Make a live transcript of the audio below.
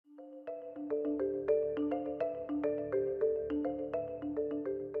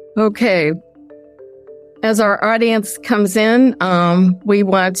Okay. As our audience comes in, we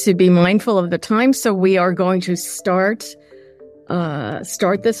want to be mindful of the time, so we are going to start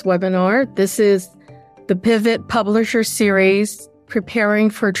this webinar. This is the Pivot Publisher Series, Preparing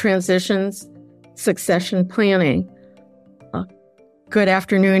for Transitions, Succession Planning. Good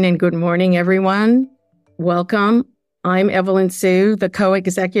afternoon and good morning, everyone. Welcome. I'm Evelyn Hsu, the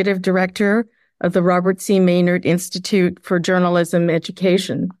Co-Executive Director of the Robert C. Maynard Institute for Journalism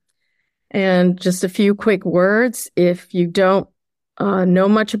Education. And just a few quick words. If you don't know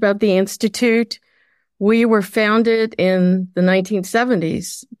much about the Institute, we were founded in the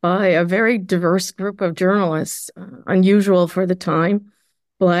 1970s by a very diverse group of journalists, unusual for the time,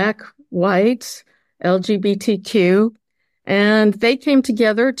 Black, white, LGBTQ, and they came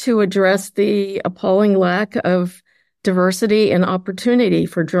together to address the appalling lack of diversity and opportunity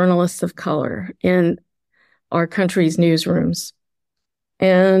for journalists of color in our country's newsrooms.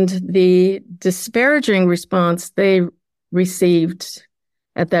 And the disparaging response they received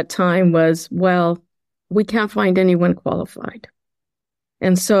at that time was, well, we can't find anyone qualified.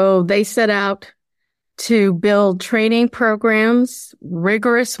 And so they set out to build training programs,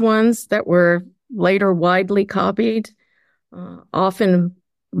 rigorous ones that were later widely copied, often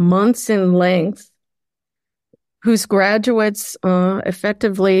months in length, whose graduates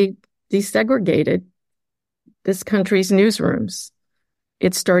effectively desegregated this country's newsrooms.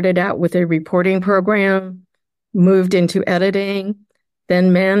 It started out with a reporting program, moved into editing,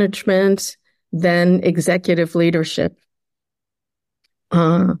 then management, then executive leadership.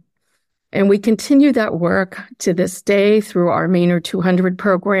 And we continue that work to this day through our Maynard 200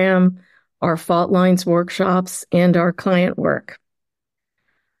 program, our Fault Lines workshops, and our client work.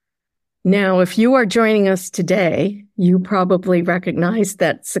 Now, if you are joining us today, you probably recognize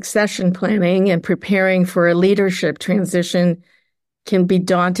that succession planning and preparing for a leadership transition can be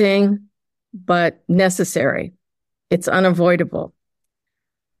daunting, but necessary. It's unavoidable.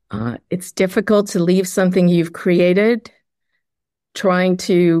 It's difficult to leave something you've created, trying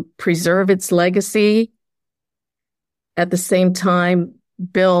to preserve its legacy, at the same time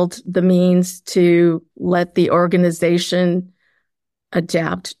build the means to let the organization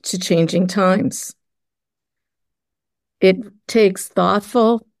adapt to changing times. It takes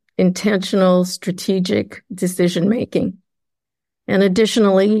thoughtful, intentional, strategic decision-making. And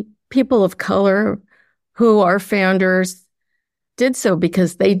additionally, people of color who are founders did so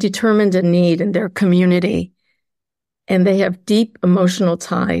because they determined a need in their community and they have deep emotional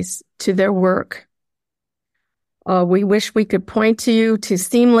ties to their work. We wish we could point to you to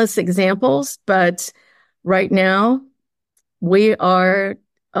seamless examples, but right now we are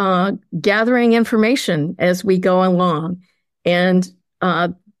gathering information as we go along. And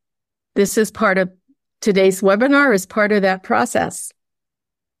this is part of today's webinar is part of that process.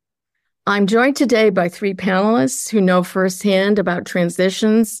 I'm joined today by three panelists who know firsthand about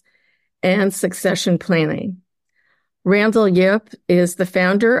transitions and succession planning. Randall Yip is the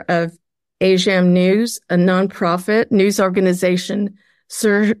founder of ASIAM News, a nonprofit news organization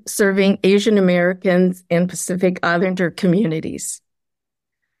serving Asian Americans and Pacific Islander communities.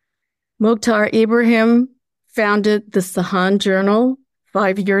 Mokhtar Ibrahim founded the Sahan Journal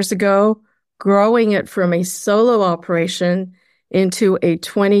 5 years ago, growing it from a solo operation into a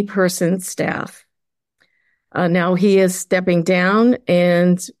 20-person staff. Now he is stepping down,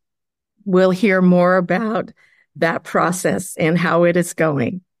 and we'll hear more about that process and how it is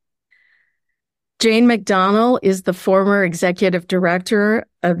going. Jane McDonnell is the former executive director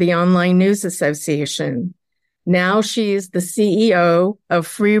of the Online News Association. Now she is the CEO of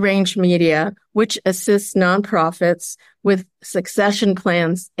Free Range Media, which assists nonprofits with succession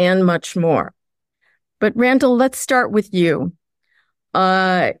plans and much more. But Randall, let's start with you.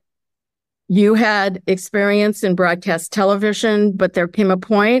 You had experience in broadcast television, but there came a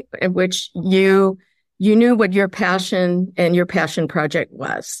point at which you knew what your passion and your passion project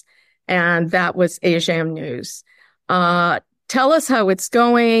was, and that was ASIAM News. Tell us how it's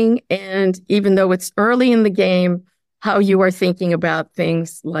going, and even though it's early in the game, how you are thinking about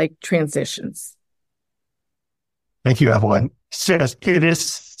things like transitions. Thank you, Evelyn. It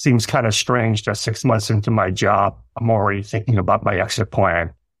seems kind of strange that 6 months into my job, I'm already thinking about my exit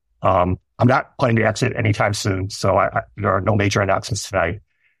plan. I'm not planning to exit anytime soon, so there are no major announcements tonight.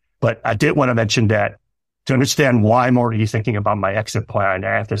 But I did want to mention that to understand why I'm already thinking about my exit plan,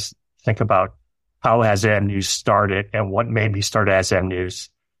 I have to think about how ASIAM News started and what made me start ASIAM News.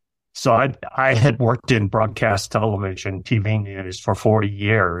 So I had worked in broadcast television, TV news for 40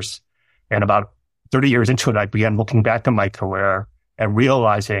 years. And about 30 years into it, I began looking back on my career and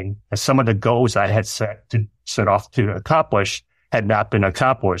realizing that some of the goals I had set off to accomplish had not been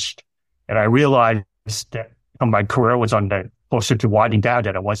accomplished. And I realized that my career was on the closer to winding down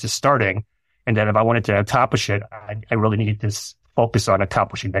than it was to starting. And that if I wanted to accomplish it, I really needed to focus on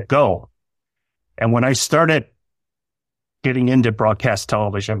accomplishing that goal. And when I started getting into broadcast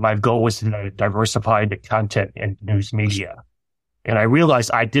television, my goal was to diversify the content in news media. And I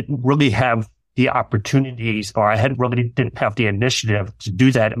realized I didn't really have the opportunities, or didn't have the initiative to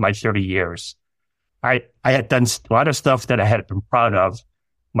do that in my 30 years. I had done a lot of stuff that I had been proud of.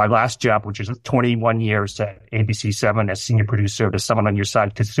 My last job, which is 21 years at ABC7 as senior producer of the Someone on Your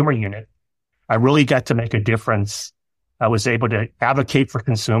Side consumer unit, I really got to make a difference. I was able to advocate for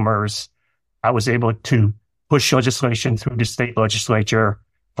consumers. I was able to push legislation through the state legislature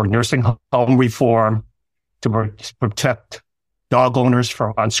for nursing home reform, to protect dog owners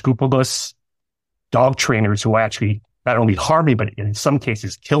from unscrupulous dog trainers who actually not only harm me, but in some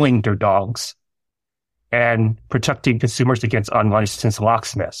cases killing their dogs, and protecting consumers against unlicensed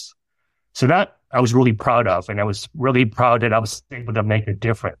locksmiths. So that I was really proud of, and I was really proud that I was able to make a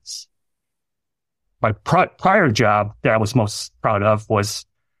difference. My prior job that I was most proud of was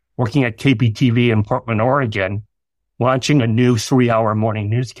working at KBTV in Portland, Oregon, launching a new 3-hour morning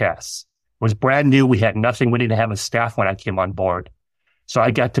newscast. It was brand new. We had nothing. We didn't have a staff when I came on board. So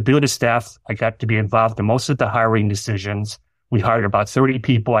I got to build a staff. I got to be involved in most of the hiring decisions. We hired about 30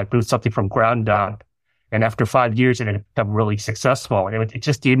 people. I built something from ground up. And after 5 years, it had become really successful. And it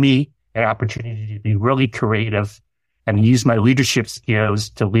just gave me an opportunity to be really creative and use my leadership skills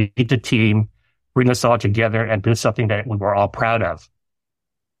to lead the team, bring us all together, and build something that we were all proud of.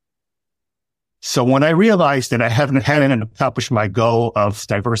 So when I realized that I hadn't accomplished my goal of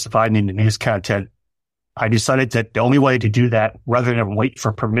diversifying into news content, I decided that the only way to do that, rather than wait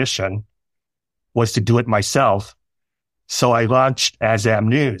for permission, was to do it myself. So I launched ASAM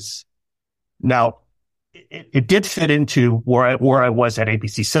News. Now, it did fit into where I was at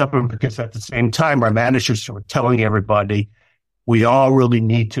ABC7, because at the same time, our managers were telling everybody, we all really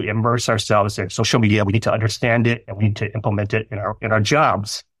need to immerse ourselves in social media. We need to understand it, and we need to implement it in our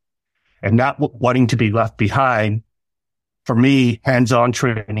jobs. And not wanting to be left behind, for me, hands-on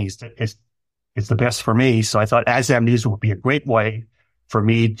training is the best for me. So I thought ASAM News would be a great way for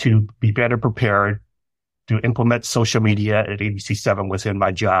me to be better prepared to implement social media at ABC7 within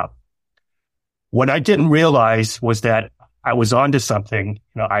my job. What I didn't realize was that I was onto something.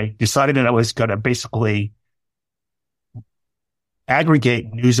 I decided that I was going to basically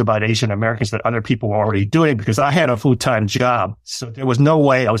aggregate news about Asian Americans that other people were already doing, because I had a full-time job. So there was no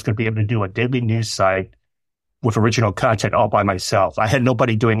way I was going to be able to do a daily news site with original content all by myself. I had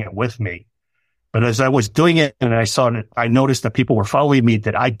nobody doing it with me. But as I was doing it, and I noticed that people were following me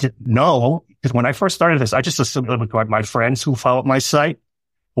that I didn't know, because when I first started this, I just assumed it was my friends who followed my site.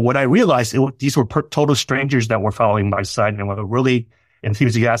 But what I realized, these were total strangers that were following my site and were really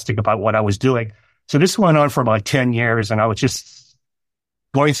enthusiastic about what I was doing. So this went on for like 10 years, and I was just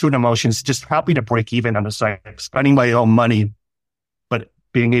going through the motions, just happy to break even on the site, spending my own money, but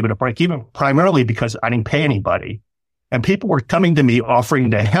being able to break even primarily because I didn't pay anybody. And people were coming to me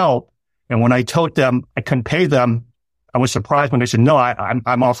offering to help. And when I told them I couldn't pay them, I was surprised when they said, no,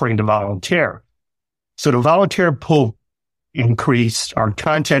 I'm offering to volunteer. So the volunteer pool increased, our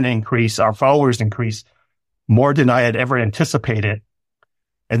content increased, our followers increased more than I had ever anticipated.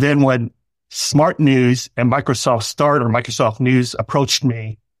 And then when Smart News and Microsoft Start or Microsoft News approached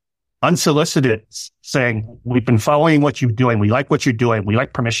me unsolicited, saying, we've been following what you're doing. We like what you're doing. We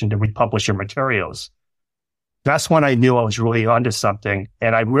like permission to republish your materials. That's when I knew I was really onto something.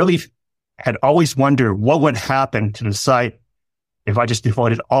 And I really had always wondered what would happen to the site if I just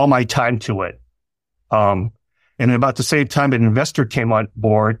devoted all my time to it. And about the same time, an investor came on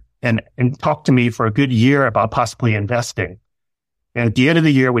board and talked to me for a good year about possibly investing. And at the end of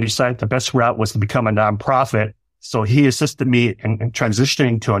the year, we decided the best route was to become a nonprofit. So he assisted me in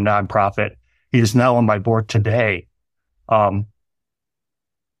transitioning to a nonprofit. He is now on my board today. But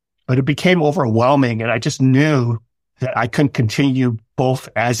it became overwhelming, and I just knew that I couldn't continue both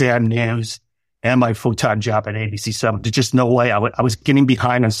ASAM News and my full-time job at ABC7. There's just no way. I was getting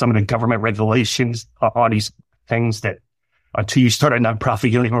behind on some of the government regulations, all these things that until you start a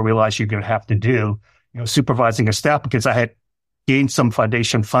nonprofit, you don't even realize you're going to have to do, supervising a staff, because I had gained some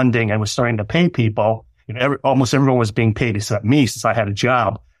foundation funding and was starting to pay people. Almost everyone was being paid except me, since I had a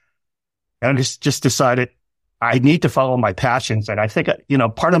job. And I just decided I need to follow my passions. And I think,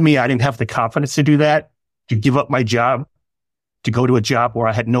 part of me, I didn't have the confidence to do that, to give up my job, to go to a job where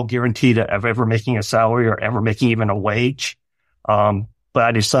I had no guarantee of ever making a salary or ever making even a wage. But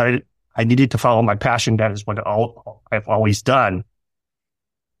I decided I needed to follow my passion. That is what I've always done.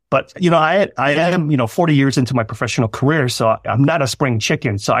 But, I am, 40 years into my professional career, so I'm not a spring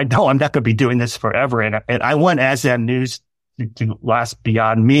chicken. So I know I'm not going to be doing this forever. And I want ASAN News to last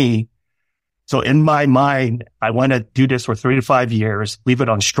beyond me. So in my mind, I want to do this for 3 to 5 years, leave it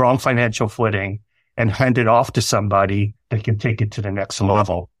on strong financial footing, and hand it off to somebody that can take it to the next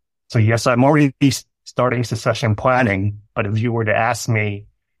level. So yes, I'm already starting succession planning. But if you were to ask me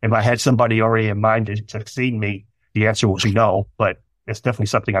if I had somebody already in mind to succeed me, the answer would be no. But it's definitely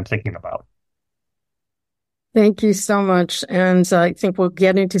something I'm thinking about. Thank you so much. And I think we'll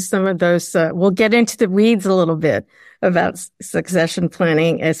get into some of those. We'll get into the weeds a little bit about succession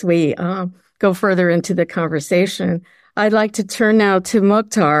planning as we go further into the conversation. I'd like to turn now to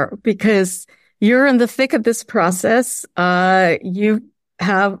Mukhtar, because you're in the thick of this process. You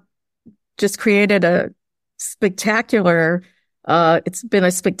have just created a spectacular, it's been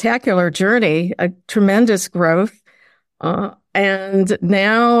a spectacular journey, a tremendous growth. And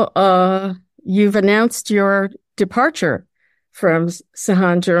now you've announced your departure from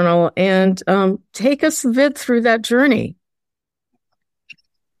Sahan Journal, and take us a bit through that journey.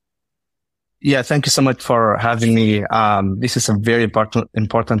 Yeah, thank you so much for having me. This is a very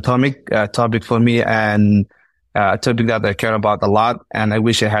important topic for me, and a topic that I care about a lot. And I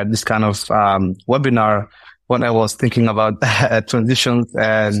wish I had this kind of webinar when I was thinking about transitions,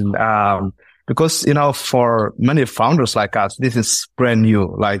 and because, for many founders like us, this is brand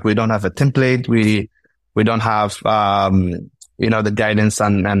new. Like, we don't have a template. We don't have, the guidance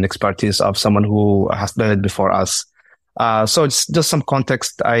and expertise of someone who has done it before us. So it's just some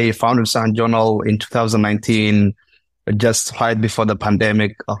context. I founded Sahan Journal in 2019, just right before the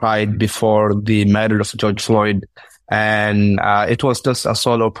pandemic, right before the murder of George Floyd. And, it was just a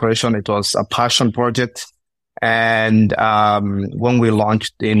solo operation. It was a passion project. And when we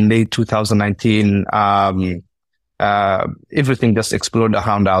launched in late 2019, everything just exploded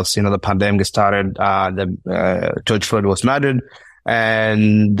around us. The pandemic started, George Floyd was murdered.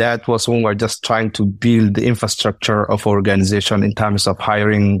 And that was when we were just trying to build the infrastructure of our organization in terms of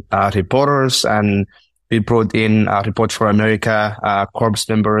hiring reporters. And we brought in Report for America, corps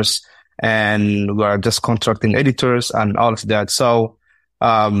members, and we were just contracting editors and all of that. So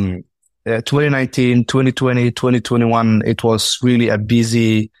 2019, 2020, 2021, it was really a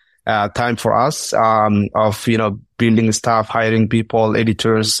busy time for us, of, building staff, hiring people,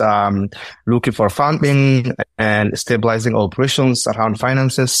 editors, looking for funding and stabilizing operations around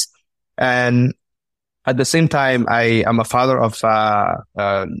finances. And at the same time, I am a father of, 3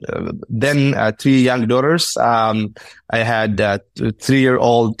 young daughters. I had a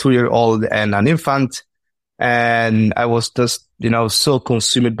 3-year-old, 2-year-old, and an infant. And I was just, so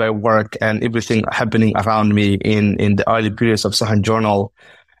consumed by work and everything happening around me in the early periods of Sahan Journal.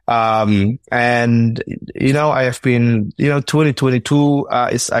 I have been, 2022,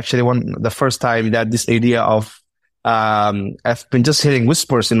 is actually the first time that this idea of, I've been just hearing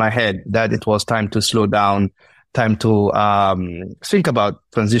whispers in my head that it was time to slow down, time to, think about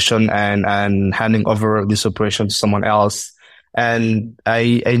transition and handing over this operation to someone else. And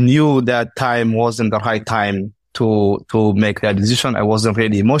I knew that time wasn't the right time to make that decision. I wasn't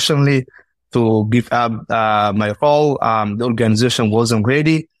ready emotionally to give up, my role. The organization wasn't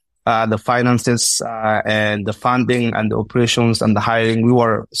ready. The finances, and the funding and the operations and the hiring, we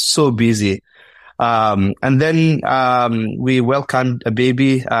were so busy. And then, we welcomed a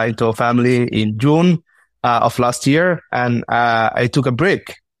baby, into our family in June, of last year. And, I took a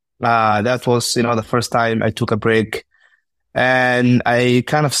break. That was, the first time I took a break. And I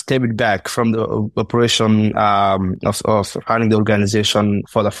kind of stepped back from the operation, of running the organization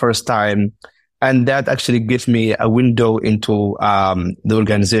for the first time. And that actually gave me a window into, the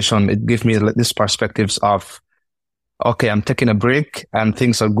organization. It gave me these perspectives of, okay, I'm taking a break and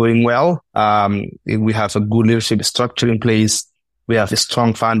things are going well. We have a good leadership structure in place. We have a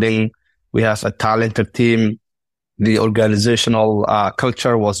strong funding. We have a talented team. The organizational,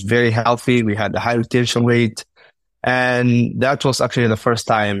 culture was very healthy. We had a high retention rate. And that was actually the first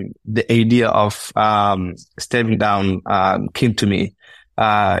time the idea of, stepping down, came to me.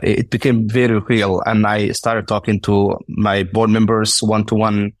 It became very real, and I started talking to my board members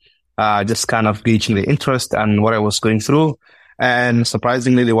one-to-one, just kind of gauging the interest and what I was going through. And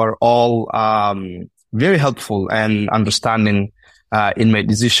surprisingly, they were all, very helpful and understanding, in my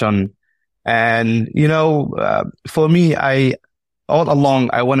decision. And, for me, all along,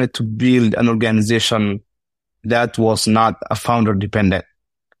 I wanted to build an organization that was not a founder dependent.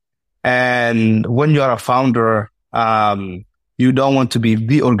 And when you are a founder, you don't want to be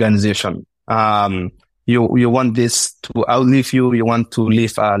the organization. You want this to outlive you. You want to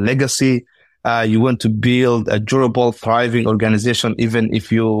leave a legacy. You want to build a durable, thriving organization, even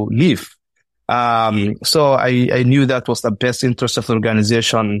if you leave. So I knew that was the best interest of the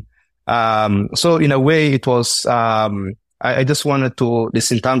organization. So in a way, it was, I just wanted to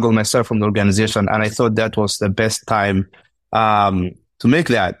disentangle myself from the organization. And I thought that was the best time, to make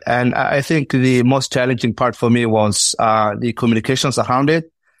that. And I think the most challenging part for me was, the communications around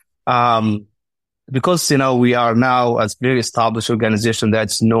it. Because, we are now a very established organization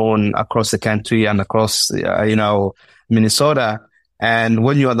that's known across the country and across, Minnesota. And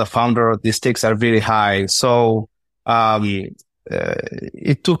when you are the founder, the stakes are very high. So,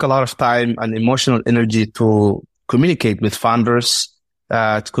 it took a lot of time and emotional energy to communicate with founders,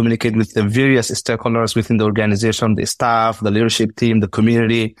 to communicate with the various stakeholders within the organization, the staff, the leadership team, the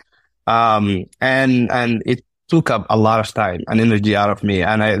community. And it took up a lot of time and energy out of me.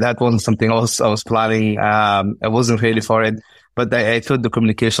 And that wasn't something else I was planning. I wasn't ready for it, but I thought the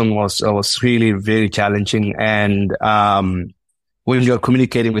communication was really very challenging. And, when you're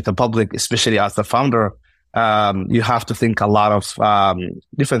communicating with the public, especially as the founder, you have to think a lot of,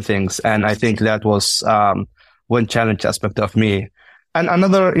 different things. And I think that was, one challenge aspect of me. And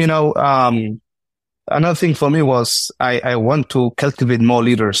another, another thing for me was I want to cultivate more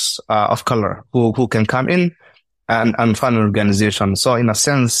leaders, of color who can come in and fund an organization. So in a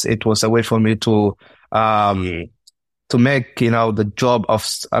sense, it was a way for me to make, the job of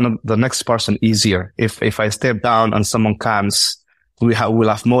the next person easier. If I step down and someone comes, we'll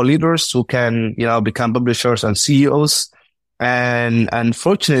have more leaders who can, become publishers and CEOs. And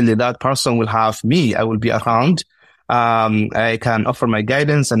fortunately, that person will have me. I will be around. I can offer my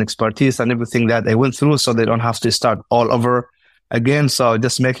guidance and expertise and everything that I went through, so they don't have to start all over again. So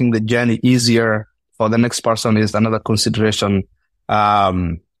just making the journey easier for the next person is another consideration,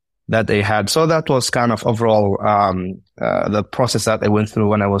 that they had. So that was kind of overall, the process that I went through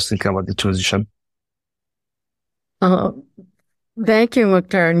when I was thinking about the transition. Thank you,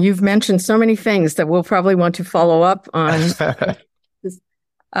 Mukhtar. And you've mentioned so many things that we'll probably want to follow up on this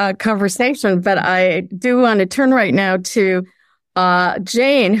conversation. But I do want to turn right now to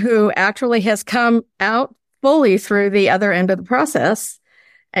Jane, who actually has come out fully through the other end of the process.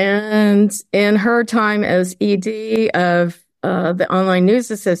 And in her time as ED of the Online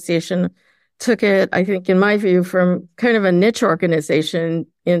News Association, took it, I think, in my view, from kind of a niche organization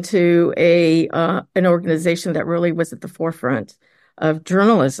into an organization that really was at the forefront of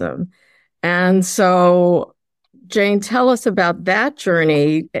journalism. And so, Jane, tell us about that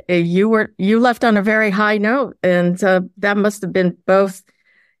journey. You left on a very high note, and that must have been both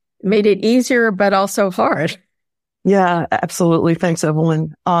made it easier, but also hard. Yeah, absolutely. Thanks,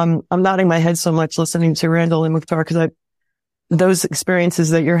 Evelyn. I'm nodding my head so much listening to Randall and Mukhtar, because those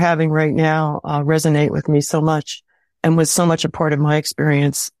experiences that you're having right now resonate with me so much and was so much a part of my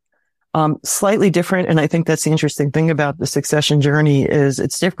experience. Slightly different. And I think that's the interesting thing about the succession journey is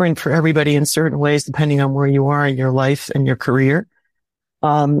it's different for everybody in certain ways, depending on where you are in your life and your career.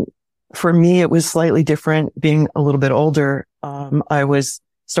 For me, it was slightly different being a little bit older. I was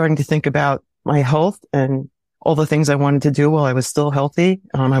starting to think about my health and all the things I wanted to do while I was still healthy.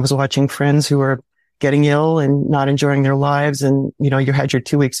 I was watching friends who were getting ill and not enjoying their lives. And, you had your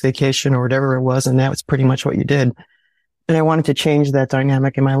 2 weeks vacation or whatever it was. And that was pretty much what you did. And I wanted to change that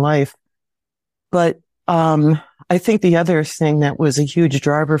dynamic in my life. But, I think the other thing that was a huge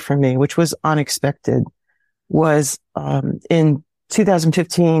driver for me, which was unexpected, was, in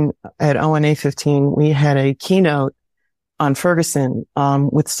 2015 at ONA 15, we had a keynote on Ferguson,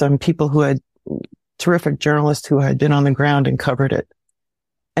 with some people who had terrific journalists who had been on the ground and covered it.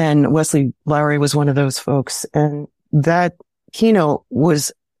 And Wesley Lowery was one of those folks. And that keynote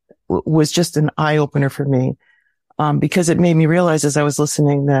was just an eye opener for me, because it made me realize as I was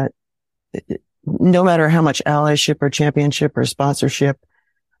listening that no matter how much allyship or championship or sponsorship,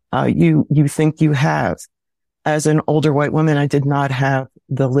 you think you have, as an older white woman, I did not have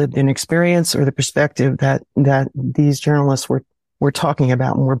the lived in experience or the perspective that these journalists were talking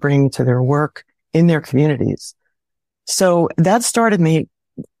about and were bringing to their work in their communities. So that started me,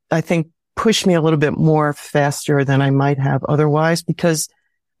 I think, pushed me a little bit more faster than I might have otherwise, because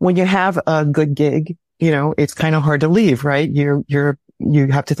when you have a good gig, it's kind of hard to leave, right? You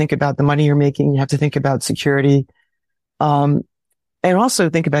have to think about the money you're making. You have to think about security. And also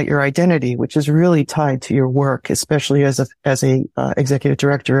think about your identity, which is really tied to your work, especially as a executive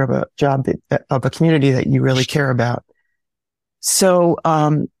director of a job of a community that you really care about. So,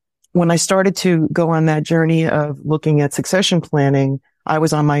 when I started to go on that journey of looking at succession planning, I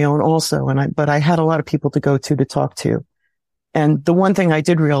was on my own also. But I had a lot of people to go to talk to. And the one thing I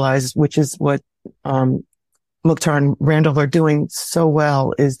did realize, which is what, Mukhtar and Randall are doing so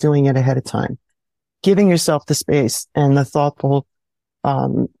well is doing it ahead of time, giving yourself the space and the thoughtful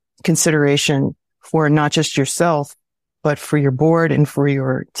consideration for not just yourself, but for your board and for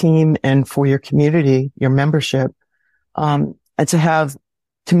your team and for your community, your membership, and to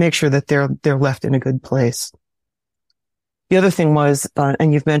make sure that they're left in a good place. The other thing was,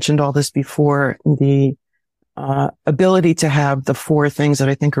 and you've mentioned all this before, the ability to have the 4 things that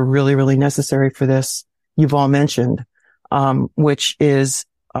I think are really, really necessary for this. You've all mentioned, which is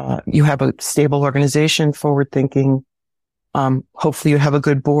you have a stable organization, forward thinking. Hopefully you have a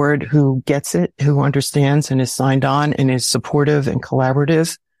good board who gets it, who understands and is signed on and is supportive and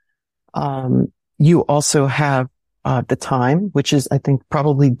collaborative. You also have the time, which is, I think,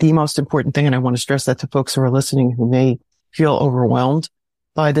 probably the most important thing. And I want to stress that to folks who are listening who may feel overwhelmed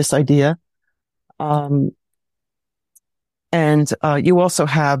by this idea. And you also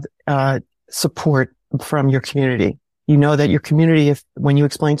have support from your community. You know that your community, when you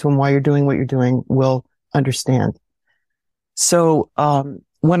explain to them why you're doing what you're doing, will understand. So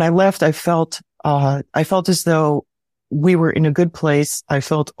when I left, I felt as though we were in a good place. I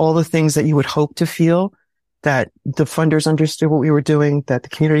felt all the things that you would hope to feel, that the funders understood what we were doing, that the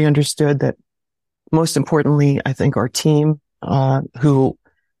community understood, that most importantly, I think our team, who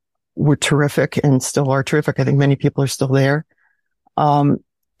were terrific and still are terrific. I think many people are still there.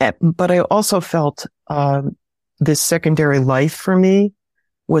 But I also felt this secondary life for me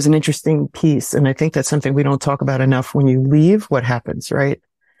was an interesting piece. And I think that's something we don't talk about enough. When you leave, what happens, right?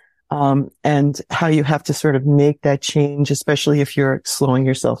 And how you have to sort of make that change, especially if you're slowing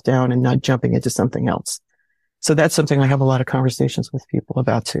yourself down and not jumping into something else. So that's something I have a lot of conversations with people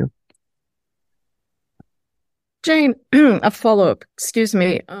about too. Jane, a follow-up, excuse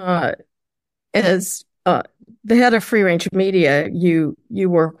me, as the head of Free Range Media, you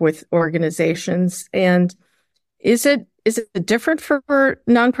work with organizations, and is it different for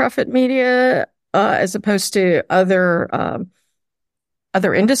nonprofit media as opposed to other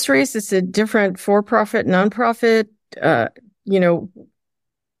industries? Is it different for-profit, nonprofit?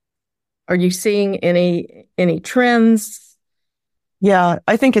 Are you seeing any trends? Yeah,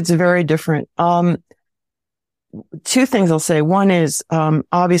 I think it's very different. 2 things I'll say. One is,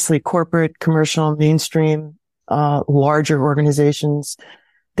 obviously corporate, commercial, mainstream, larger organizations.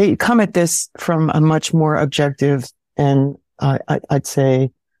 They come at this from a much more objective and, I'd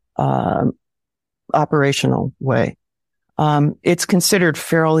say, operational way. It's considered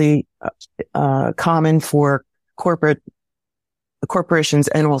fairly, common for corporations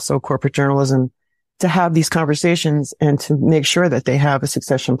and also corporate journalism to have these conversations and to make sure that they have a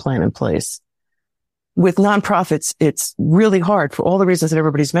succession plan in place. With nonprofits, it's really hard for all the reasons that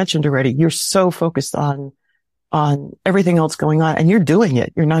everybody's mentioned already. You're so focused on everything else going on, and you're doing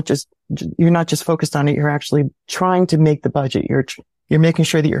it. You're not just focused on it. You're actually trying to make the budget. You're making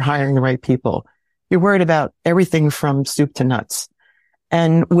sure that you're hiring the right people. You're worried about everything from soup to nuts.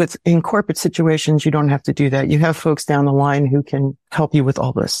 And in corporate situations, you don't have to do that. You have folks down the line who can help you with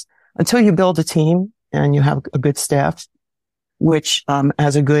all this. Until you build a team and you have a good staff, which,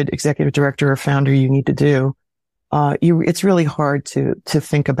 as a good executive director or founder, you need to do, it's really hard to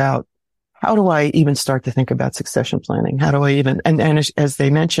think about, how do I even start to think about succession planning? How do I even, and as they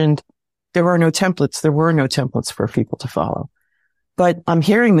mentioned, there were no templates for people to follow. But I'm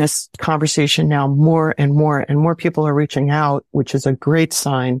hearing this conversation now more and more people are reaching out, which is a great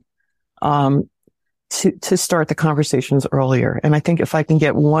sign, to start the conversations earlier. And I think if I can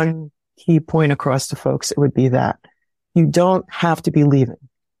get one key point across to folks, it would be that you don't have to be leaving.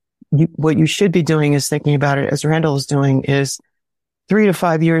 What you should be doing is thinking about it, as Randall is doing, is 3 to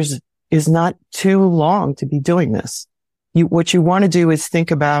 5 years is not too long to be doing this. What you want to do is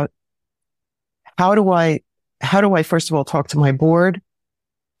think about, how do I first of all talk to my board?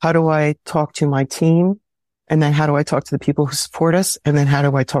 How do I talk to my team? And then how do I talk to the people who support us? And then how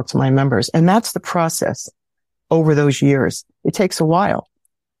do I talk to my members? And that's the process over those years. It takes a while.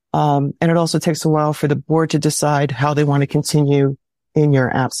 And it also takes a while for the board to decide how they want to continue in your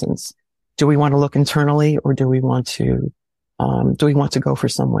absence. Do we want to look internally, or do we want to go for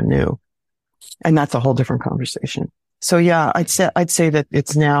someone new? And that's a whole different conversation. So yeah, I'd say that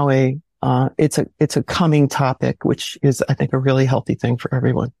it's now it's a coming topic, which is, I think, a really healthy thing for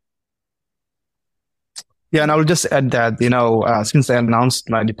everyone. Yeah, and I will just add that, since I announced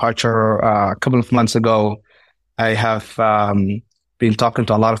my departure a couple of months ago, I have been talking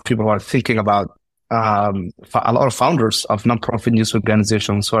to a lot of people who are thinking about, a lot of founders of nonprofit news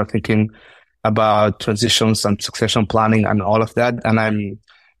organizations who are thinking about transitions and succession planning and all of that. And I'm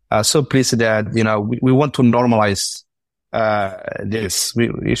so pleased that, we want to normalize this.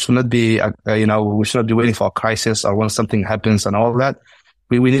 We should not be, we should not be waiting for a crisis or when something happens and all that.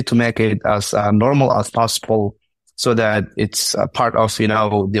 We need to make it as normal as possible so that it's a part of,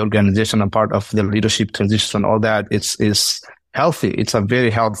 the organization and part of the leadership transition and all that. It's healthy. It's a very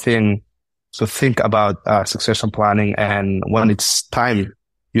healthy thing to think about succession planning. And when it's time,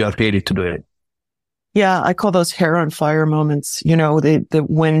 you are ready to do it. Yeah, I call those hair on fire moments.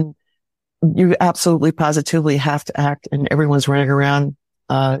 When you absolutely positively have to act and everyone's running around,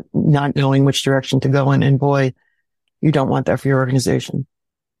 not knowing which direction to go in. And boy, you don't want that for your organization.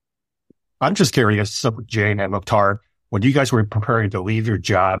 I'm just curious, so Jane and Mukhtar, when you guys were preparing to leave your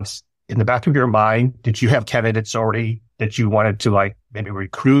jobs, in the back of your mind, did you have candidates already that you wanted to maybe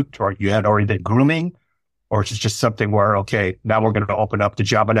recruit, or you had already been grooming? Or is it just something where, okay, now we're going to open up the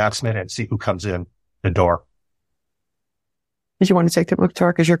job announcement and see who comes in the door? Did you want to take that,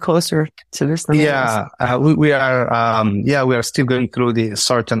 Mukhtar, because you're closer to this than we are still going through the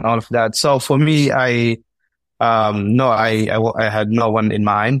search and all of that. So for me, I had no one in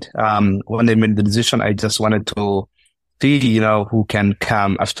mind. When I made the decision, I just wanted to see, who can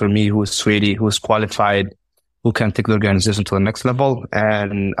come after me, who's ready, who's qualified, who can take the organization to the next level.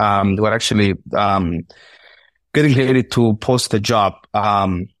 And we're actually getting ready to post the job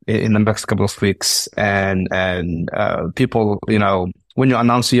in the next couple of weeks. And people, when you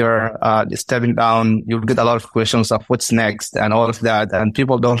announce you're stepping down, you'll get a lot of questions of what's next and all of that. And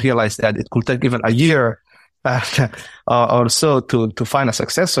people don't realize that it could take even a year or so to find a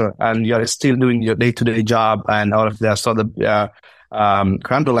successor, and you're still doing your day-to-day job and all of that. So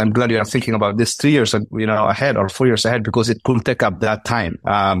Randall, I'm glad you are thinking about this 3 years, ahead or 4 years ahead, because it could take up that time.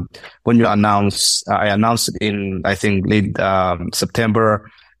 When you announce, I announced it in, I think, late September.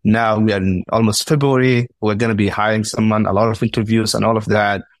 Now we are in almost February. We're going to be hiring someone, a lot of interviews and all of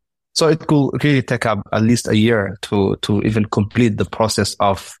that. So it could really take up at least a year to even complete the process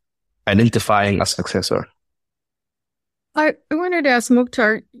of identifying a successor. I wanted to ask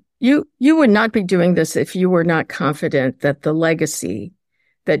Mukhtar, you would not be doing this if you were not confident that the legacy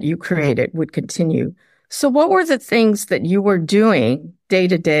that you created would continue. So what were the things that you were doing day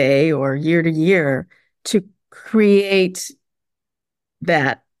to day or year to year to create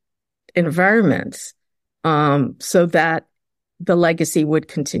that environment so that the legacy would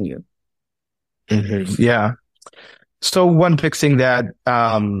continue? Mm-hmm. Yeah. So one big thing that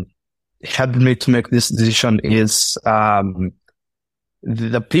had me to make this decision is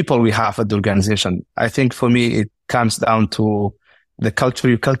the people we have at the organization. I think for me, it comes down to the culture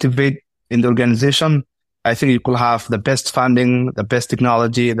you cultivate in the organization. I think you could have the best funding, the best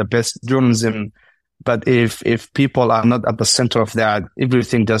technology, the best journalism, but if people are not at the center of that,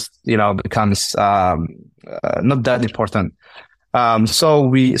 everything just becomes not that important. So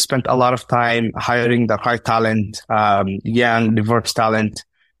we spent a lot of time hiring the right talent, young, diverse talent,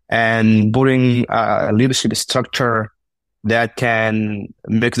 and putting a leadership structure that can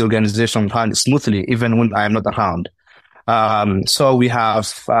make the organization run smoothly, even when I'm not around. So we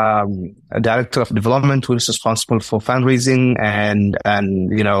have a director of development who is responsible for fundraising and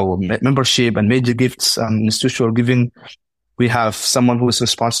membership and major gifts and institutional giving. We have someone who is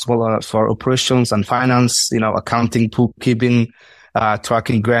responsible for operations and finance, accounting, bookkeeping,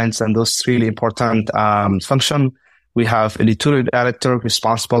 tracking grants, and those really important function. We have an editorial director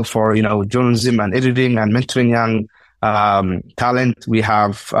responsible for, journalism and editing and mentoring young talent. We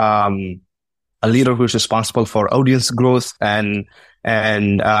have a leader who is responsible for audience growth and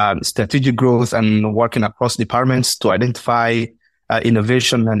strategic growth and working across departments to identify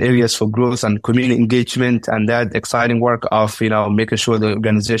innovation and areas for growth and community engagement and that exciting work of, making sure the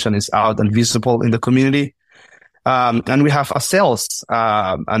organization is out and visible in the community. And we have a sales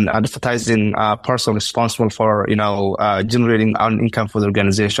and advertising person responsible for, generating income for the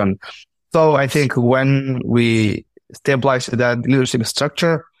organization. So I think when we stabilized that leadership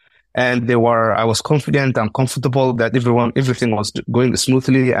structure and I was confident and comfortable that everything was going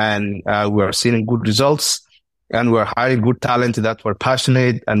smoothly and we were seeing good results and we're hiring good talent that were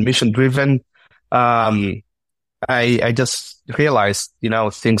passionate and mission driven. I just realized,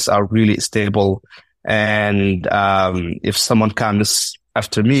 things are really stable. And if someone comes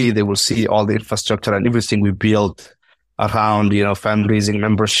after me, they will see all the infrastructure and everything we built around, fundraising,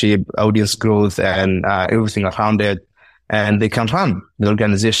 membership, audience growth, and everything around it. And they can run the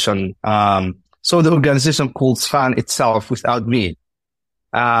organization. So the organization could fund itself without me.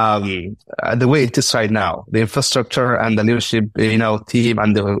 The way it is right now, the infrastructure and the leadership, team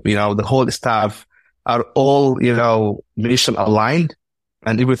and the whole staff are all, mission aligned.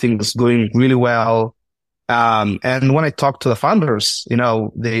 And everything is going really well. And when I talked to the founders,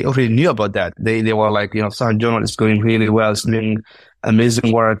 they already knew about that. They were like, Sahar Journal is going really well. It's doing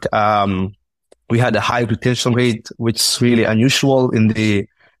amazing work. We had a high retention rate, which is really unusual in the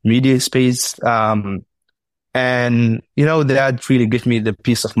media space. And, that really gave me the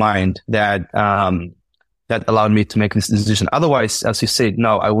peace of mind that allowed me to make this decision. Otherwise, as you said,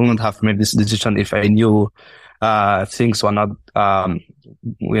 no, I wouldn't have made this decision if I knew, things were not,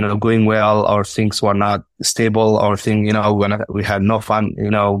 going well, or things were not stable, or when we had no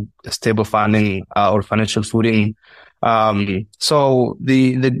stable funding, or financial footing. So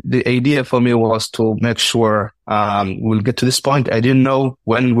the idea for me was to make sure, we'll get to this point. I didn't know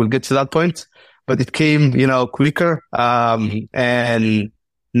when we'll get to that point, but it came, quicker. And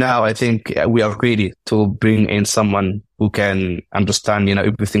now I think we are ready to bring in someone who can understand,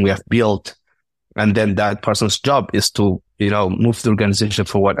 everything we have built. And then that person's job is to, move the organization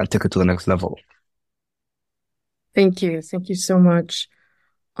forward and take it to the next level. Thank you. Thank you so much.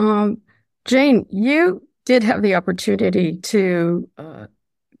 Jane, you did have the opportunity to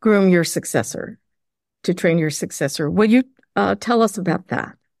groom your successor, to train your successor. Will you tell us about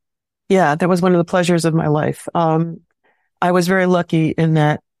that? Yeah, that was one of the pleasures of my life. I was very lucky in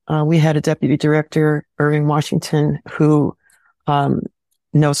that we had a deputy director, Irving Washington, who,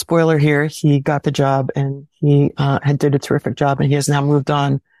 no spoiler here, he got the job and he did a terrific job, and he has now moved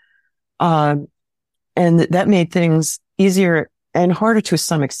on. And that made things easier and harder to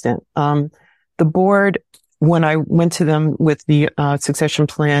some extent. The board, when I went to them with the succession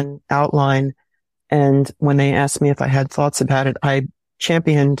plan outline, and when they asked me if I had thoughts about it, I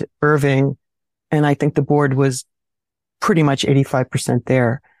championed Irving, and I think the board was pretty much 85%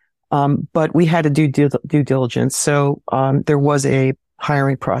 there. But we had to do due diligence. So there was a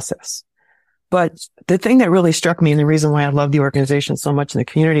hiring process. But the thing that really struck me, and the reason why I love the organization so much in the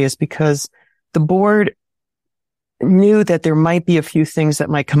community, is because the board knew that there might be a few things that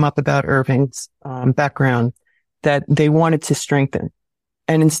might come up about Irving's background that they wanted to strengthen.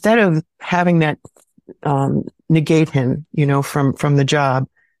 And instead of having that negate him, from the job,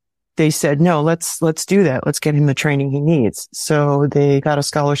 they said, no, let's do that. Let's get him the training he needs. So they got a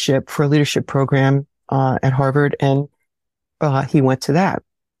scholarship for a leadership program at Harvard, and he went to that.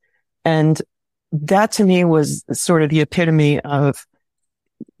 And that to me was sort of the epitome of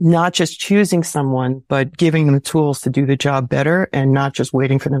not just choosing someone, but giving them the tools to do the job better and not just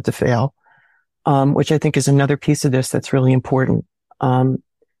waiting for them to fail, which I think is another piece of this that's really important.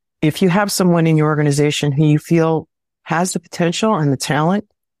 If you have someone in your organization who you feel has the potential and the talent,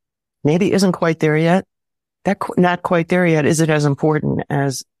 maybe isn't quite there yet, that not quite there yet isn't as important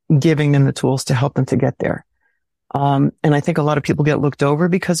as giving them the tools to help them to get there. And I think a lot of people get looked over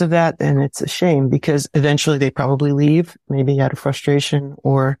because of that. And it's a shame, because eventually they probably leave, maybe out of frustration,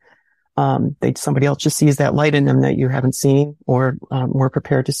 or somebody else just sees that light in them that you haven't seen or were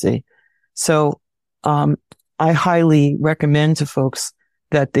prepared to see. So I highly recommend to folks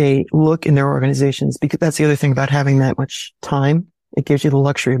that they look in their organizations, because that's the other thing about having that much time. It gives you the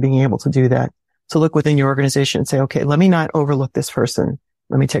luxury of being able to do that, to look within your organization and say, okay, let me not overlook this person.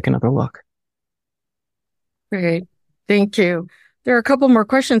 Let me take another look. Great. Thank you. There are a couple more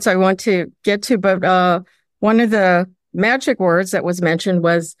questions I want to get to, but one of the magic words that was mentioned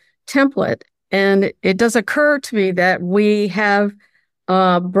was template. And it does occur to me that we have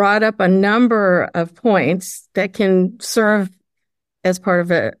brought up a number of points that can serve as part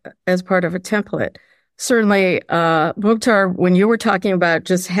of a template. Certainly, Mukhtar, when you were talking about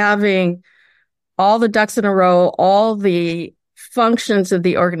just having all the ducks in a row, all the functions of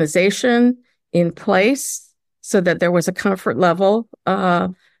the organization in place, so that there was a comfort level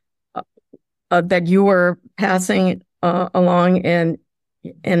that you were passing along, and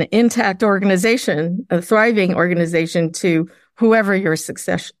an intact organization, a thriving organization, to whoever your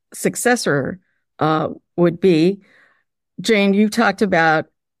successor would be. Jane, you talked about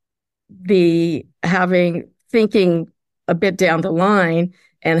thinking a bit down the line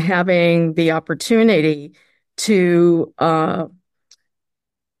and having the opportunity to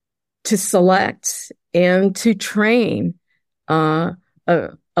select and to train a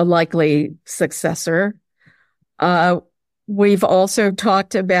likely successor. We've also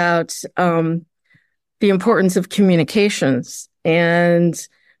talked about the importance of communications and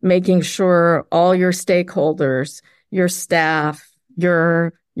making sure all your stakeholders, your staff,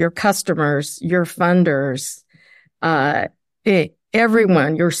 your customers, your funders,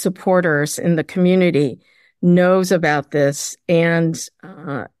 everyone, your supporters in the community knows about this and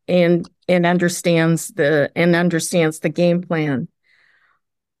understands the game plan.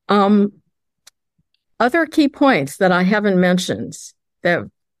 Other key points that I haven't mentioned that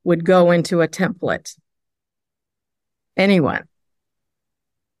would go into a template. anyone?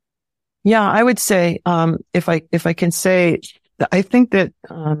 Yeah, I would say, if I can say, I think that,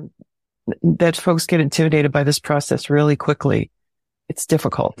 that folks get intimidated by this process really quickly. It's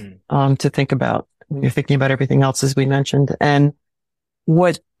difficult, to think about when you're thinking about everything else, as we mentioned. And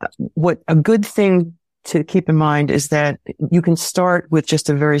what a good thing to keep in mind is that you can start with just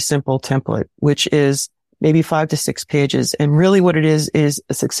a very simple template, which is maybe 5 to 6 pages. And really what it is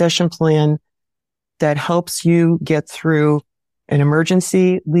a succession plan that helps you get through an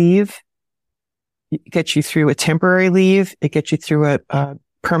emergency leave. It gets you through a temporary leave. It gets you through a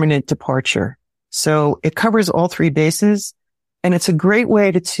permanent departure. So it covers all 3 bases. And it's a great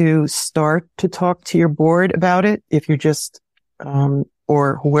way to start to talk to your board about it if you're just,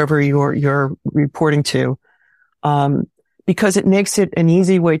 or whoever you're reporting to. Because it makes it an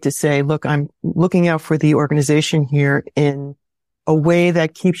easy way to say, look, I'm looking out for the organization here in a way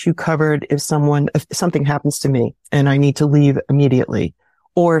that keeps you covered if something happens to me and I need to leave immediately.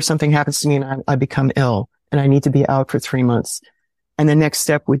 Or if something happens to me and I become ill and I need to be out for 3 months. And the next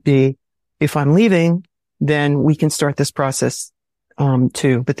step would be, if I'm leaving, then we can start this process,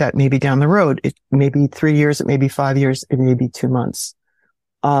 too. But that may be down the road. It may be 3 years. It may be 5 years. It may be 2 months.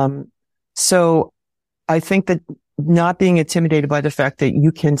 So I think that not being intimidated by the fact that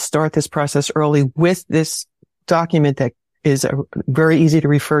you can start this process early with this document that is very easy to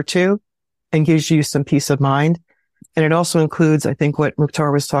refer to and gives you some peace of mind. And it also includes, I think, what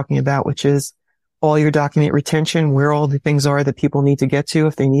Mukhtar was talking about, which is all your document retention, where all the things are that people need to get to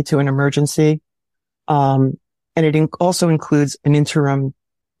if they need to in emergency. And it also includes an interim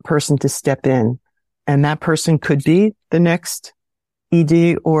person to step in. And that person could be the next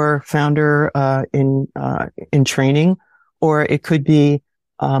ED or founder in training, or it could be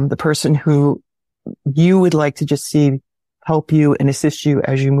the person who you would like to just see help you and assist you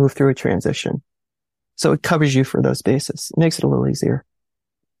as you move through a transition. So it covers you for those bases. It makes it a little easier.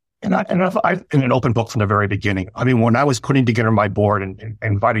 And I've been an open book from the very beginning. I mean, when I was putting together my board and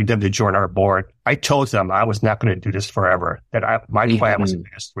inviting them to join our board, I told them I was not going to do this forever, that my plan was in the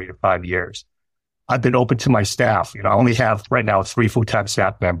next 3 to 5 years. I've been open to my staff. I only have right now 3 full-time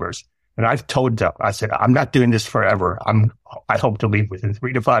staff members. And I've told them, I said, I'm not doing this forever. I hope to leave within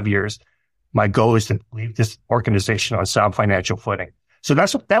 3 to 5 years. My goal is to leave this organization on sound financial footing. So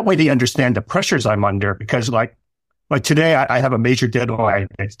that way they understand the pressures I'm under, because like today I have a major deadline.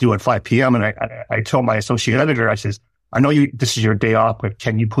 It's due at 5 p.m. And I told my associate editor, I says, I know this is your day off, but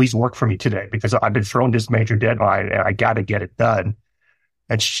can you please work for me today? Because I've been thrown this major deadline and I got to get it done.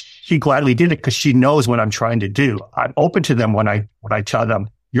 And she gladly did it because she knows what I'm trying to do. I'm open to them when I tell them,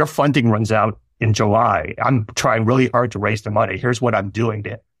 your funding runs out in July. I'm trying really hard to raise the money. Here's what I'm doing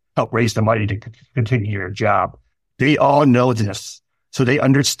to help raise the money to continue your job. They all know this. So they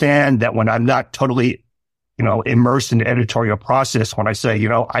understand that when I'm not totally, immersed in the editorial process, when I say,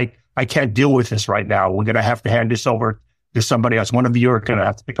 I can't deal with this right now. We're going to have to hand this over to somebody else. One of you are going to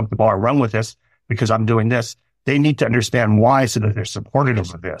have to pick up the ball and run with this because I'm doing this. They need to understand why so that they're supportive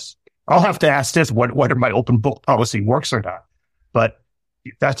of this. I'll have to ask this, whether my open book policy works or not. But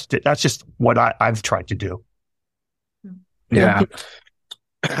that's just what I've tried to do. Yeah.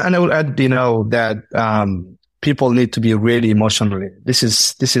 And I would add, that people need to be really emotionally. This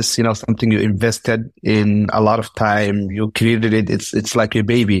is something you invested in a lot of time. You created it. It's like a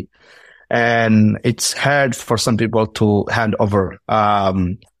baby, and it's hard for some people to hand over.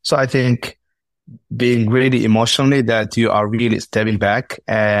 So I think being really emotionally that you are really stepping back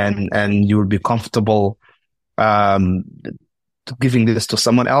and you will be comfortable, giving this to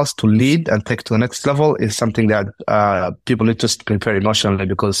someone else to lead and take to the next level is something that, people need to prepare emotionally,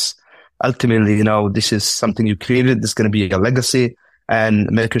 because ultimately, this is something you created. This is going to be a legacy, and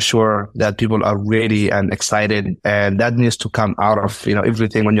making sure that people are ready and excited. And that needs to come out of,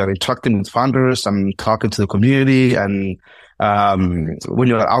 everything when you're interacting with founders and talking to the community. And, when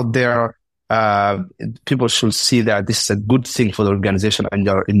you're out there, people should see that this is a good thing for the organization, and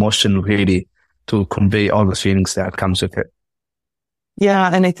you're emotionally ready to convey all the feelings that comes with it. Yeah.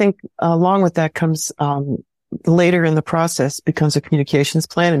 And I think along with that comes, later in the process becomes a communications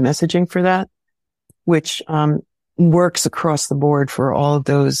plan and messaging for that, which works across the board for all of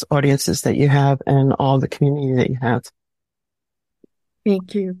those audiences that you have and all the community that you have.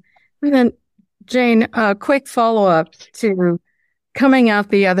 Thank you. And then, Jane, a quick follow-up to coming out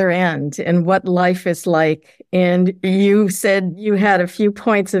the other end and what life is like. And you said you had a few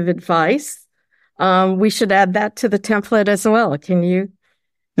points of advice. We should add that to the template as well. Can you?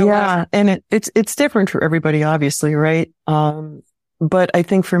 Yeah. And it's different for everybody, obviously, right? But I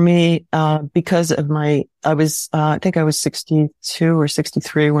think for me, because of I think I was 62 or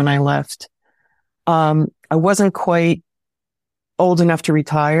 63 when I left. I I wasn't quite old enough to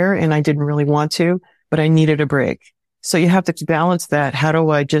retire and I didn't really want to, but I needed a break. So you have to balance that. How do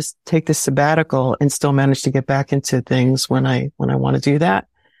I just take this sabbatical and still manage to get back into things when I want to do that?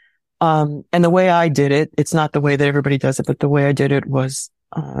 And the way I did it, it's not the way that everybody does it, but the way I did it was,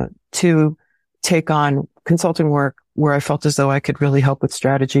 to take on consulting work where I felt as though I could really help with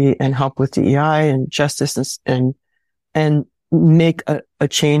strategy and help with DEI and justice and make a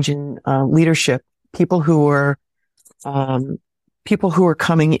change in, leadership. People who were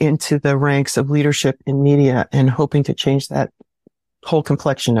coming into the ranks of leadership in media and hoping to change that whole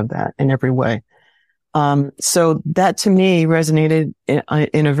complexion of that in every way. So that to me resonated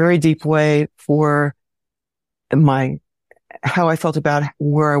in a very deep way for how I felt about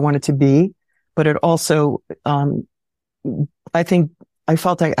where I wanted to be, but it also, I think I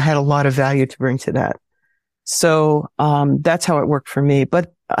felt I had a lot of value to bring to that. So, that's how it worked for me.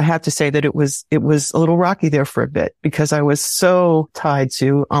 But I have to say that it was a little rocky there for a bit because I was so tied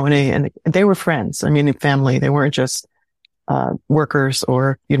to ONA and they were friends. I mean, family. They weren't just, workers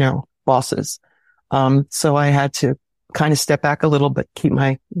or, bosses. So I had to kind of step back a little, but keep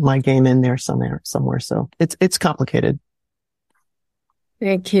my game in there somewhere. So it's complicated.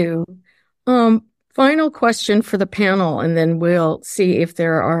 Thank you. Final question for the panel, and then we'll see if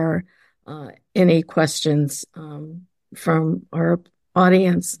there are any questions from our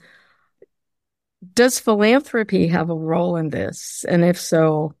audience. Does philanthropy have a role in this? And if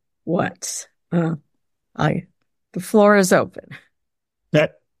so, what? The floor is open.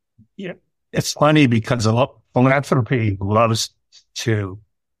 It's funny because philanthropy loves to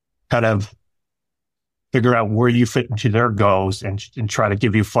kind of figure out where you fit into their goals and try to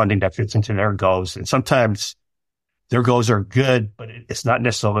give you funding that fits into their goals. And sometimes their goals are good, but it's not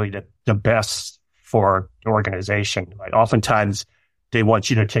necessarily the best for the organization. Like oftentimes they want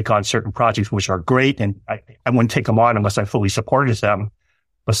you to take on certain projects, which are great. And I wouldn't take them on unless I fully supported them.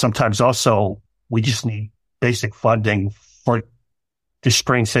 But sometimes also we just need basic funding to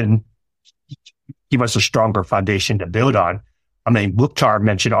strengthen, give us a stronger foundation to build on. I mean, Mukhtar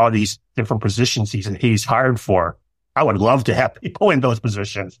mentioned all these different positions he's hired for. I would love to have people in those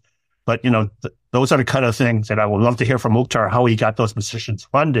positions. But, those are the kind of things that I would love to hear from Mukhtar, how he got those positions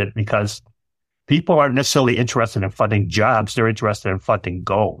funded, because people aren't necessarily interested in funding jobs. They're interested in funding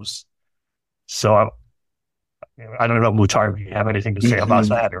goals. So I don't know, Mukhtar, if you have anything to say about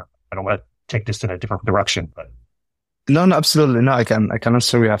that, or I don't want to take this in a different direction, but. No, absolutely. No, I can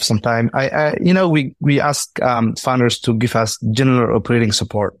answer. We have some time. We ask, founders to give us general operating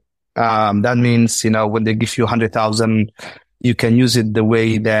support. That means, when they give you 100,000, you can use it the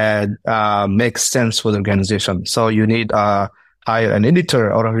way that, makes sense for the organization. So you need, hire an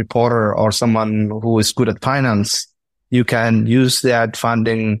editor or a reporter or someone who is good at finance. You can use that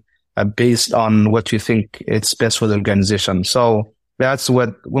funding, based on what you think it's best for the organization. So, that's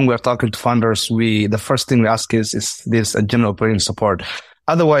when we're talking to funders, the first thing we ask is this a general operating support.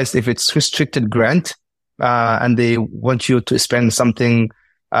 Otherwise, if it's restricted grant, and they want you to spend something,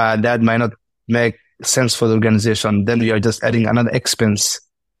 that might not make sense for the organization, then we are just adding another expense,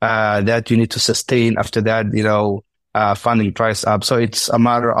 that you need to sustain after that, funding dries up. So it's a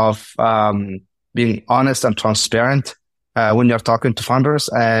matter of, being honest and transparent, when you're talking to founders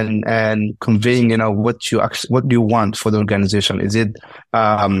and conveying, what do you want for the organization? Is it,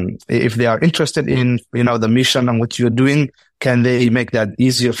 if they are interested in, the mission and what you're doing, can they make that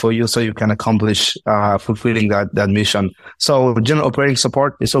easier for you so you can accomplish, fulfilling that mission? So general operating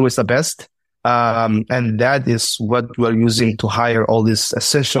support is always the best. And that is what we're using to hire all these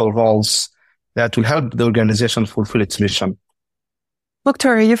essential roles that will help the organization fulfill its mission.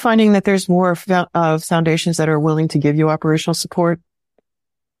 Mukhtar, are you finding that there's more foundations that are willing to give you operational support?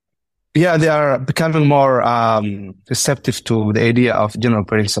 Yeah, they are becoming more receptive to the idea of general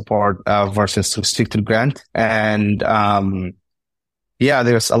operating support versus restricted grant. And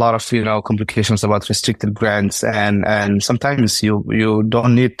there's a lot of complications about restricted grants, and sometimes you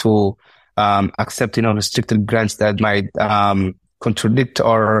don't need to accept restricted grants that might contradict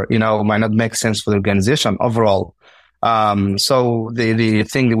or might not make sense for the organization overall. So the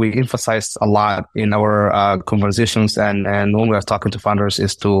thing that we emphasize a lot in our conversations and when we are talking to founders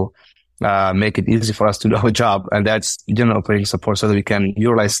is to make it easy for us to do our job, and that's general operating support, so that we can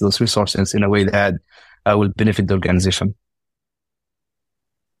utilize those resources in a way that will benefit the organization.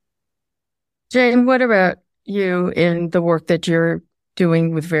 Jane, what about you in the work that you're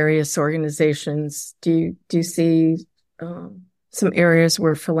doing with various organizations? Do you see some areas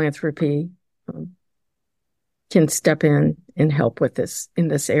where philanthropy can step in and help with this in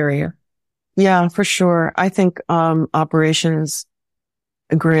this area? Yeah, for sure. I think operations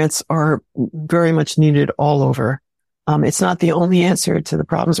grants are very much needed all over. It's not the only answer to the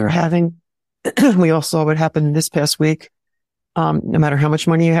problems we're having. We all saw what happened this past week. No matter how much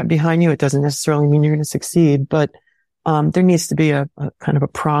money you have behind you, it doesn't necessarily mean you're going to succeed, but there needs to be a kind of a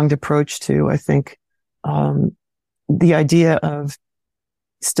pronged approach to, I think, the idea of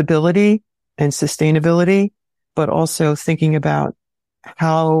stability and sustainability, but also thinking about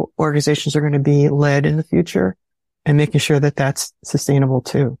how organizations are going to be led in the future and making sure that that's sustainable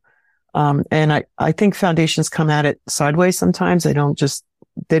too. And I think foundations come at it sideways sometimes. They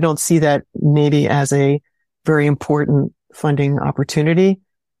don't see that maybe as a very important funding opportunity,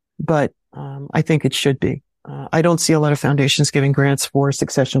 but I think it should be. I don't see a lot of foundations giving grants for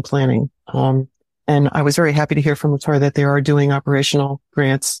succession planning. And I was very happy to hear from Latara that they are doing operational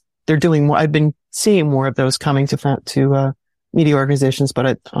grants. They're doing more. I've been seeing more of those coming to media organizations,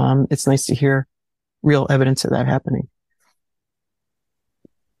 but it's nice to hear real evidence of that happening.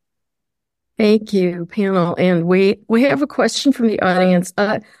 Thank you, panel. And we have a question from the audience.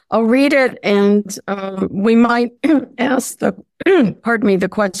 I'll read it, and we might ask the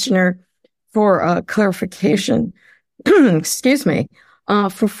questioner for clarification. Excuse me.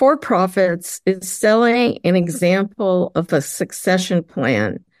 For profits, is selling an example of a succession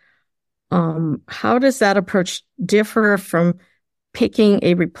plan? How does that approach differ from picking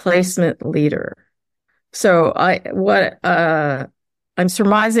a replacement leader? So I'm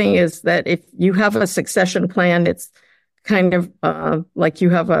surmising is that if you have a succession plan, it's kind of like you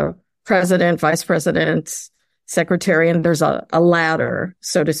have a president, vice president, secretary, and there's a ladder,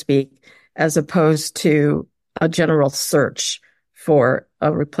 so to speak, as opposed to a general search for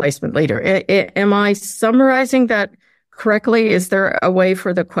a replacement leader. Am I summarizing that correctly? Is there a way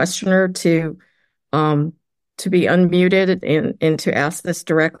for the questioner to be unmuted and to ask this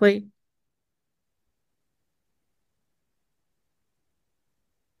directly?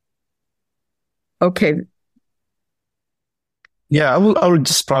 Okay. Yeah, I will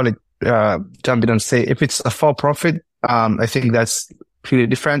just probably jump in and say if it's a for-profit, I think that's pretty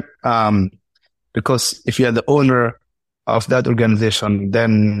different. Because if you're the owner of that organization,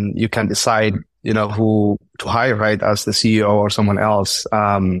 then you can decide, who to hire, right, as the CEO or someone else.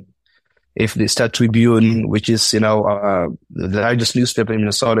 If the Star Tribune, which is, the largest newspaper in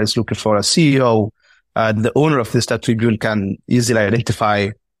Minnesota, is looking for a CEO, the owner of the Star Tribune can easily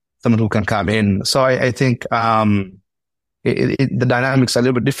identify someone who can come in. So I think the dynamics are a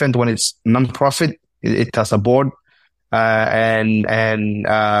little bit different when it's nonprofit. It has a board, and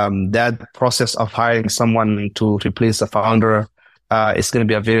that process of hiring someone to replace the founder is going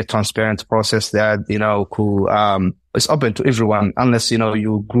to be a very transparent process that who is open to everyone, unless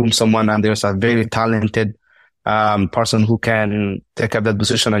you groom someone and there's a very talented person who can take up that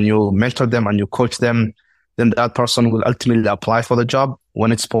position and you mentor them and you coach them. Then that person will ultimately apply for the job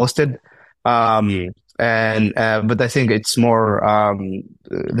when it's posted. But I think it's more,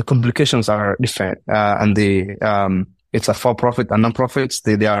 the complications are different, and it's a for-profit and non-profits.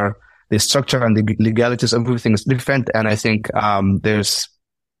 The structure and the legalities, everything is different. And I think, I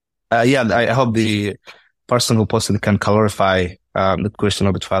hope the person who posted can clarify, the question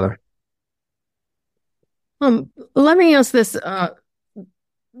a bit further. Let me ask this,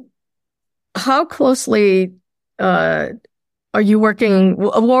 how closely are you working,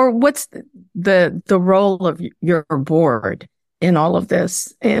 or what's the role of your board in all of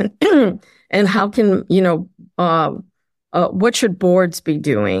this, and how can what should boards be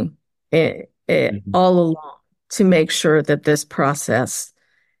doing all along to make sure that this process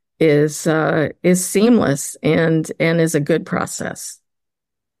is seamless and is a good process?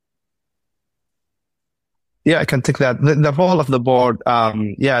 Yeah, I can take that. The role of the board,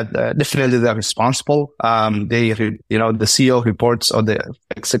 definitely they're responsible. The CEO reports, or the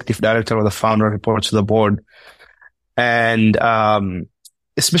executive director or the founder reports to the board. And,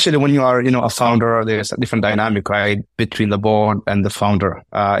 especially when you are, a founder, there's a different dynamic, right, between the board and the founder.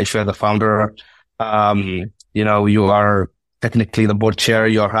 If you're the founder, you are technically the board chair,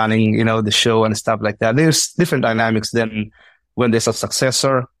 you're running, the show and stuff like that. There's different dynamics than when there's a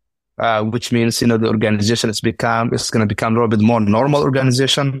successor. Which means, the organization it's going to become a little bit more normal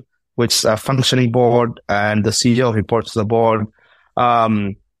organization, which is a functioning board and the CEO reports to the board.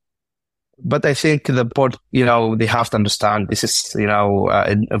 But I think the board, they have to understand this is,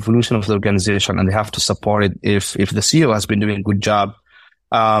 an evolution of the organization, and they have to support it if the CEO has been doing a good job.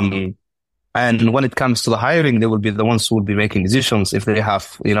 And when it comes to the hiring, they will be the ones who will be making decisions. If they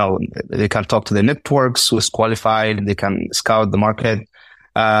have, they can talk to the networks who is qualified, they can scout the market.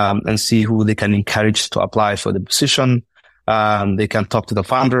 And see who they can encourage to apply for the position. They can talk to the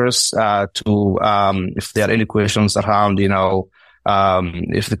founders, if there are any questions around,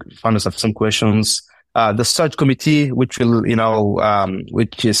 if the founders have some questions. The search committee, which will,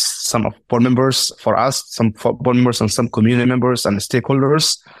 which is some of board members for us, some board members and some community members and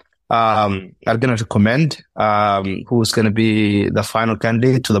stakeholders, are going to recommend, who's going to be the final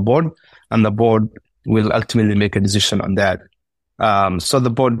candidate to the board, and the board will ultimately make a decision on that. So the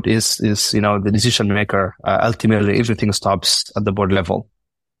board is, the decision maker. Ultimately, everything stops at the board level.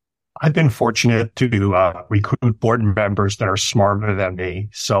 I've been fortunate to recruit board members that are smarter than me.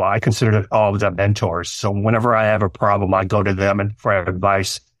 So I consider all of them mentors. So whenever I have a problem, I go to them and for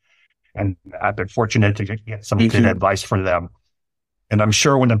advice. And I've been fortunate to get some good advice from them. And I'm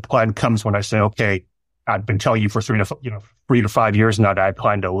sure when the plan comes, when I say, okay, I've been telling you for 3 to 5 years now that I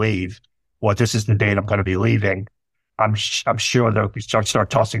plan to leave. Well, this is the date I'm going to be leaving. I'm sure they'll start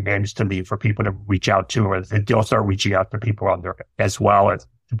tossing names to me for people to reach out to, or they'll start reaching out to people on there as well as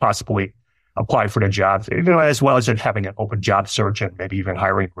to possibly apply for the jobs, as well as having an open job search and maybe even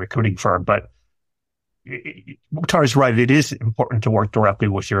hiring a recruiting firm. But Mukhtar is right. It is important to work directly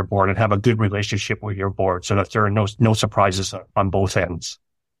with your board and have a good relationship with your board so that there are no surprises on both ends.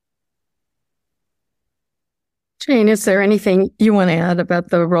 Jane, is there anything you want to add about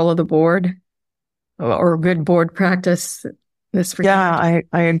the role of the board or good board practice? Yeah,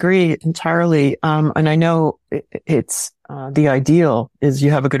 I agree entirely. And I know it's the ideal is you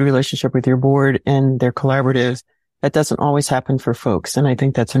have a good relationship with your board and they're collaborative. That doesn't always happen for folks. And I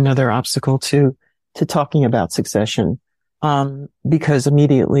think that's another obstacle to talking about succession. Because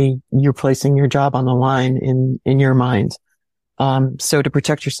immediately you're placing your job on the line in your mind. So to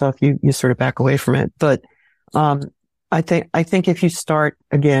protect yourself, you sort of back away from it. But, I think if you start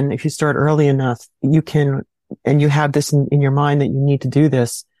early enough, you can, and you have this in your mind that you need to do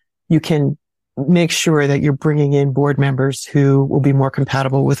this, you can make sure that you're bringing in board members who will be more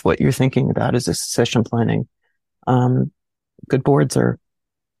compatible with what you're thinking about as a succession planning. Good boards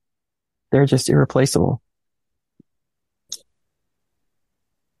they're just irreplaceable.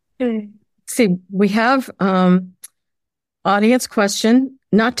 Okay. See, we have, audience question.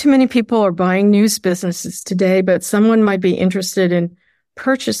 Not too many people are buying news businesses today, but someone might be interested in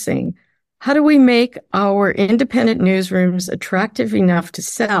purchasing. How do we make our independent newsrooms attractive enough to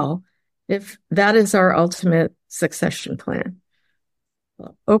sell if that is our ultimate succession plan?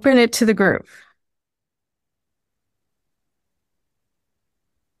 Open it to the group.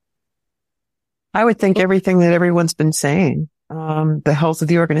 I would think everything that everyone's been saying. The health of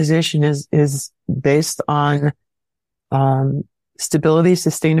the organization is based on stability,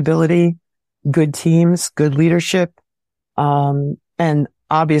 sustainability, good teams, good leadership, and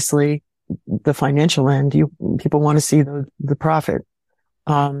obviously the financial end. People want to see the profit.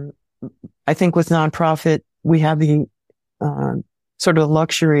 I think with nonprofit, we have the sort of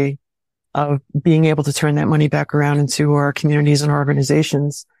luxury of being able to turn that money back around into our communities and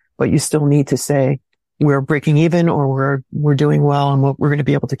organizations. But you still need to say we're breaking even or we're doing well and we're going to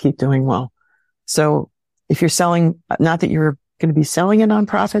be able to keep doing well. So if you're selling, not that you're going to be selling a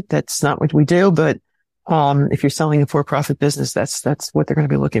nonprofit, that's not what we do, but if you're selling a for-profit business, that's what they're going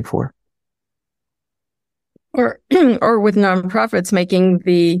to be looking for. Or with nonprofits, making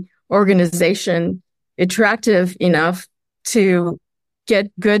the organization attractive enough to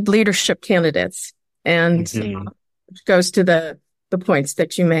get good leadership candidates, and which goes to the points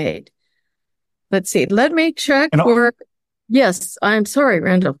that you made. Let's see. Let me check for. Yes, I'm sorry,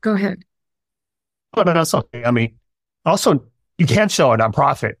 Randall. Go ahead. Oh, no, that's okay. I mean, also, you can sell a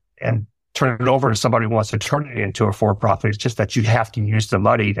nonprofit and turn it over to somebody who wants to turn it into a for-profit. It's just that you have to use the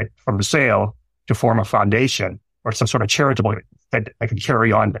money from the sale to form a foundation or some sort of charitable that can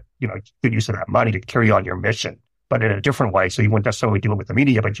carry on, good use of that money to carry on your mission, but in a different way. So you wouldn't necessarily do it with the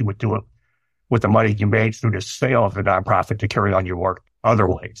media, but you would do it with the money you made through the sale of the nonprofit to carry on your work other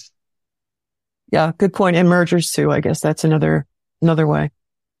ways. Yeah, good point. And mergers too. I guess that's another way.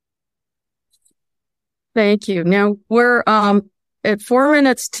 Thank you. Now we're at 4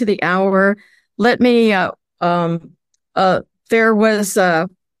 minutes to the hour. Let me there was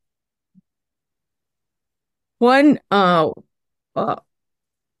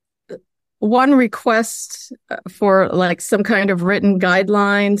one request for like some kind of written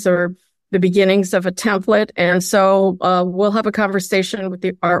guidelines or the beginnings of a template. And so we'll have a conversation with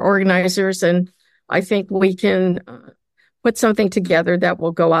our organizers, and I think we can put something together that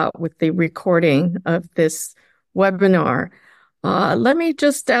will go out with the recording of this webinar. Let me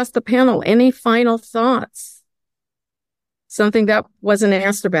just ask the panel, any final thoughts? Something that wasn't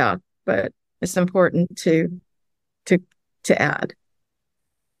asked about, but it's important to add.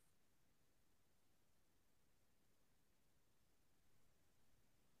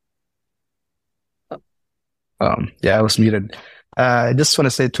 Yeah, I was muted. I just want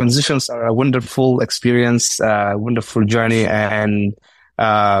to say transitions are a wonderful experience, wonderful journey. And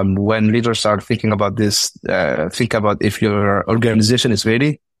when leaders are thinking about this, think about if your organization is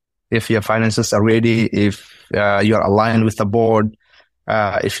ready, if your finances are ready, if you're aligned with the board,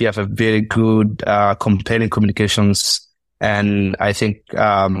 if you have a very good, compelling communications. And I think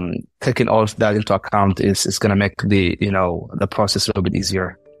taking all of that into account is going to make the process a little bit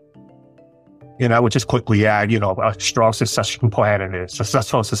easier. I would just quickly add, a strong succession plan and a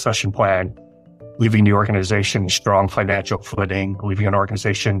successful succession plan, leaving the organization in strong financial footing, leaving an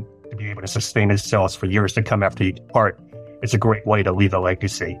organization to be able to sustain itself for years to come after you depart. It's a great way to leave a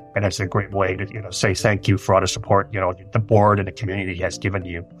legacy. And it's a great way to, say thank you for all the support, the board and the community has given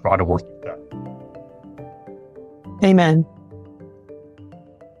you for all the work you've done. Amen.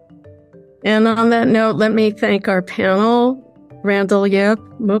 And on that note, let me thank our panel, Randall Yip,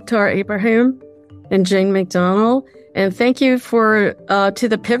 Mukhtar Ibrahim, and Jane McDonald. And thank you to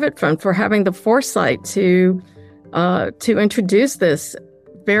the Pivot Fund for having the foresight to introduce this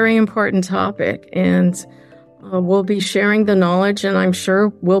very important topic. And we'll be sharing the knowledge, and I'm sure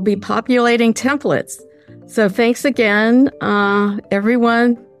we'll be populating templates. So thanks again,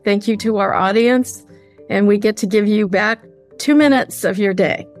 everyone. Thank you to our audience. And we get to give you back 2 minutes of your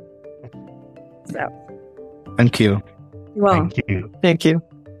day. So. Thank you. You're welcome. Thank you. Thank you.